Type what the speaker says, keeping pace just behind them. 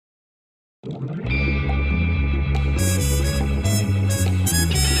Hello,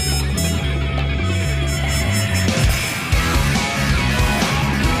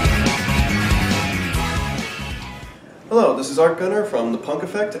 this is ArcGunner from The Punk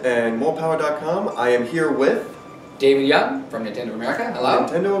Effect and MorePower.com. I am here with David Young from Nintendo of America. Hello.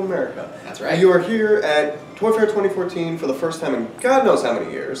 Nintendo of America. That's right. You are here at Toy Fair 2014 for the first time in God knows how many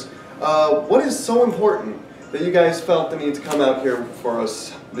years. What is so important that you guys felt the need to come out here for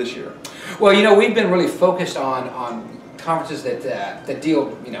us this year? Well, you know, we've been really focused on conferences that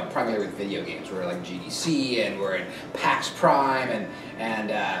deal, you know, primarily with video games. We're like GDC, and we're at PAX Prime,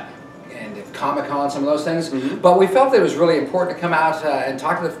 and Comic-Con, some of those things. But we felt that it was really important to come out and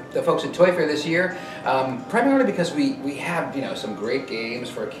talk to the folks at Toy Fair this year, primarily because we have, you know, some great games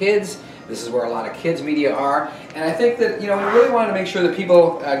for kids. This is where a lot of kids media are, and I think that, you know, we really wanted to make sure that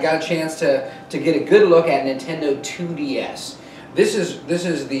people got a chance to get a good look at Nintendo 2DS. This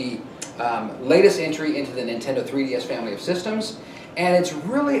is the latest entry into the Nintendo 3DS family of systems. And it's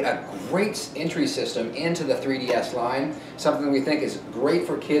really a great entry system into the 3DS line, something we think is great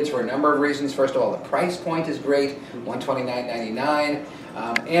for kids for a number of reasons. First of all, the price point is great, $129.99,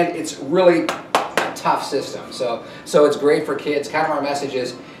 and it's really a tough system. So it's great for kids. Kind of our message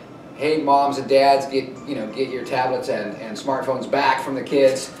is, hey, moms and dads, get your tablets and smartphones back from the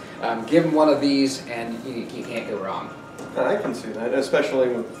kids. Give them one of these, and you can't go wrong. I can see that, especially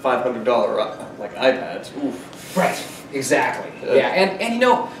with $500 like iPads. Oof. Right. Exactly. Yeah, and you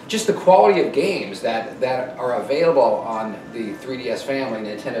know, just the quality of games that are available on the 3DS family,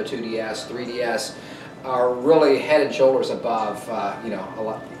 Nintendo 2DS, 3DS, are really head and shoulders above, you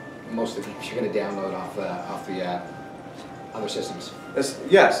know, most of the games you're going to download off the other systems.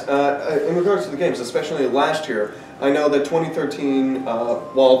 Yes. In regards to the games, especially last year, I know that 2013,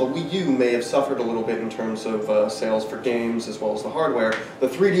 while the Wii U may have suffered a little bit in terms of sales for games as well as the hardware, the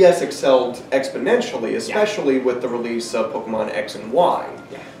 3DS excelled exponentially, especially with the release of Pokemon X and Y.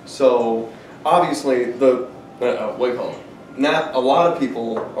 Yeah. So, obviously, not a lot of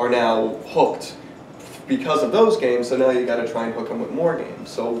people are now hooked because of those games, so now you got to try and hook them with more games.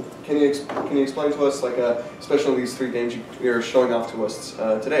 So can you explain to us, like, especially these 3 games you're showing off to us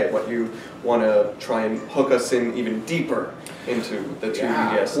today, what you want to try and hook us in even deeper into the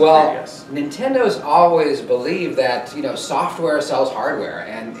 2DS and well, 3DS? Nintendo's always believed that, you know, software sells hardware,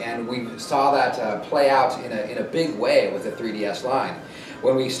 and we saw that play out in a big way with the 3DS line.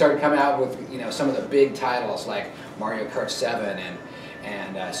 When we started coming out with, you know, some of the big titles like Mario Kart 7 and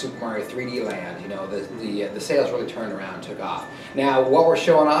Super Mario 3D Land, you know, the sales really turned around and took off. Now, what we're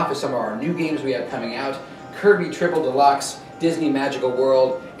showing off is some of our new games we have coming out: Kirby Triple Deluxe, Disney Magical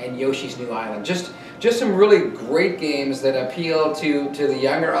World, and Yoshi's New Island. Just some really great games that appeal to the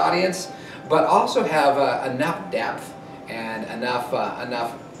younger audience, but also have enough depth and enough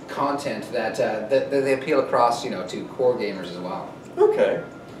content that they appeal across, you know, to core gamers as well. Okay.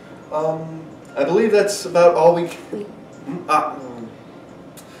 I believe that's about all we.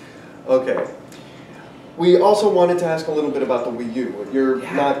 Okay. We also wanted to ask a little bit about the Wii U. You're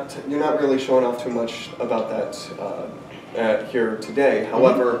not really showing off too much about that here today.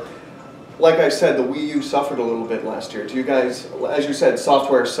 However, like I said, the Wii U suffered a little bit last year. Do you guys, as you said,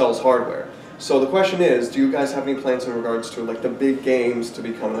 software sells hardware. So the question is, do you guys have any plans in regards to, like, the big games to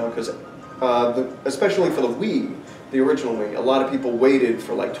be coming out? Because especially for the Wii, the original Wii, a lot of people waited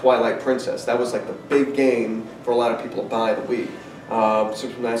for, like, Twilight Princess. That was like the big game for a lot of people to buy the Wii.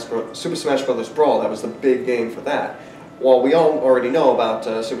 Super Smash Bros. Brawl, that was the big game for that. While we all already know about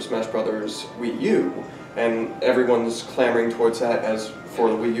Super Smash Bros. Wii U, and everyone's clamoring towards that as for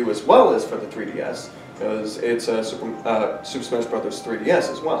the Wii U as well as for the 3DS, because it's Super Smash Bros. 3DS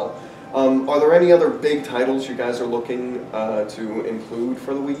as well. Are there any other big titles you guys are looking to include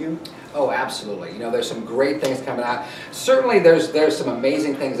for the Wii U? Oh, absolutely. You know, there's some great things coming out. Certainly, there's some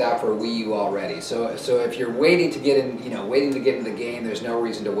amazing things out for Wii U already. So if you're waiting to get in, you know, waiting to get into the game, there's no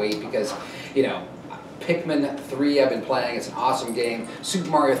reason to wait, because, you know, Pikmin 3 I've been playing. It's an awesome game. Super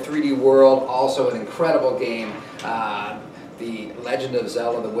Mario 3D World, also an incredible game. The Legend of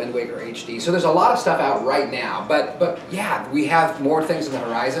Zelda, the Wind Waker HD. So there's a lot of stuff out right now, but yeah, we have more things on the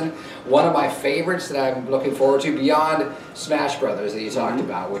horizon. One of my favorites that I'm looking forward to, beyond Smash Brothers that you talked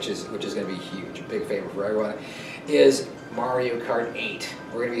about, which is going to be huge, a big favorite for everyone, is Mario Kart 8.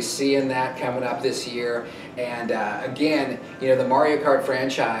 We're going to be seeing that coming up this year, and again, you know, the Mario Kart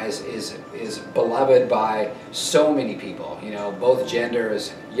franchise is beloved by so many people, you know, both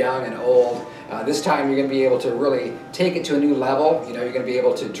genders, young and old. This time you're going to be able to really take it to a new level. You know, you're going to be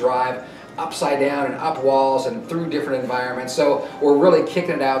able to drive upside down and up walls and through different environments. So we're really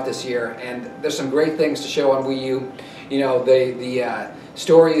kicking it out this year, and there's some great things to show on Wii U. you know, the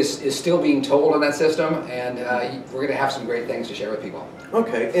story is still being told on that system, and we're going to have some great things to share with people.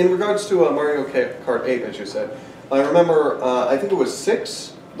 Okay. In regards to Mario Kart 8, as you said, I remember, I think it was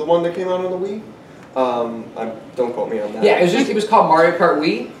 6, the one that came out on the Wii. Don't quote me on that. Yeah, it was called Mario Kart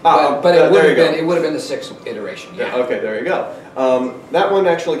Wii, but it would have been the 6th iteration. Yeah. Okay, there you go. That one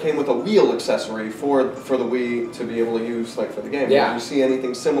actually came with a wheel accessory for the Wii to be able to use like for the game. Yeah. Did you see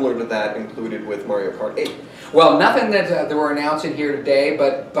anything similar to that included with Mario Kart 8? Well, nothing that we're announcing here today,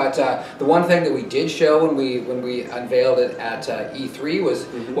 but the one thing that we did show when we unveiled it at E3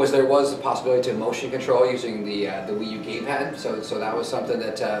 was there was a possibility to motion control using the Wii U gamepad. So that was something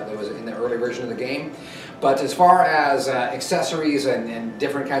that was in the early version of the game. But as far as accessories and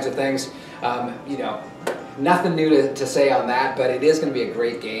different kinds of things, you know, nothing new to say on that, but it is going to be a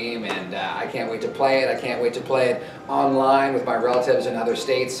great game, and I can't wait to play it. I can't wait to play it online with my relatives in other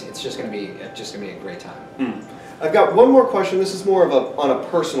states. It's just going to be a great time. I've got one more question. This is more of on a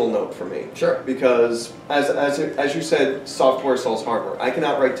personal note for me. Sure. Because as you said, software sells hardware. I can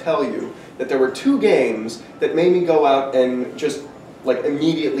outright tell you that there were 2 games that made me go out and just like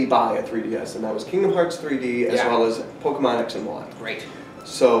immediately buy a 3DS, and that was Kingdom Hearts 3D as well as Pokemon X and Y. Great.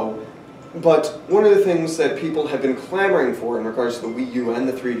 So, but one of the things that people have been clamoring for in regards to the Wii U and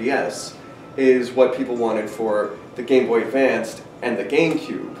the 3DS is what people wanted for the Game Boy Advance and the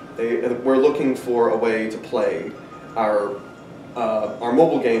GameCube. We're looking for a way to play our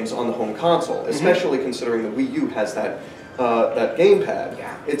mobile games on the home console, especially considering the Wii U has that gamepad.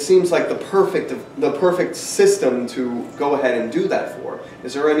 Yeah. It seems like the perfect system to go ahead and do that for.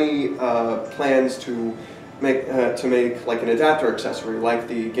 Is there any plans to make like an adapter accessory like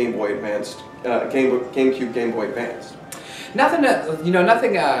the Game Boy Advanced, GameCube Game Boy Advanced? Nothing that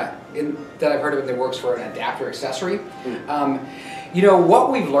I've heard of that works for an adapter accessory. You know,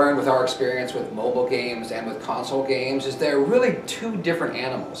 what we've learned with our experience with mobile games and with console games is they're really 2 different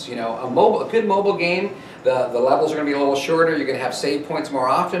animals. You know, a good mobile game, the levels are going to be a little shorter, you're going to have save points more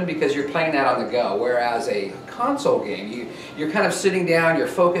often because you're playing that on the go, whereas a console game, you're kind of sitting down, you're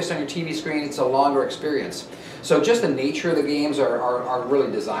focused on your TV screen, it's a longer experience. So just the nature of the games are really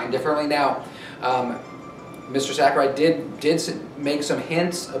designed differently. Now, Mr. Sakurai did make some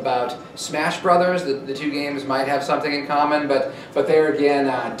hints about Smash Brothers. The 2 games might have something in common, but there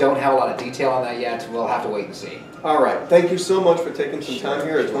again, don't have a lot of detail on that yet. We'll have to wait and see. All right. Thank you so much for taking some time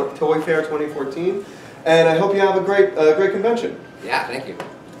here at Toy Fair 2014, and I hope you have a great convention. Yeah, thank you.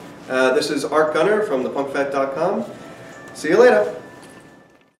 This is ArcGunner from thepunkfest.com. See you later.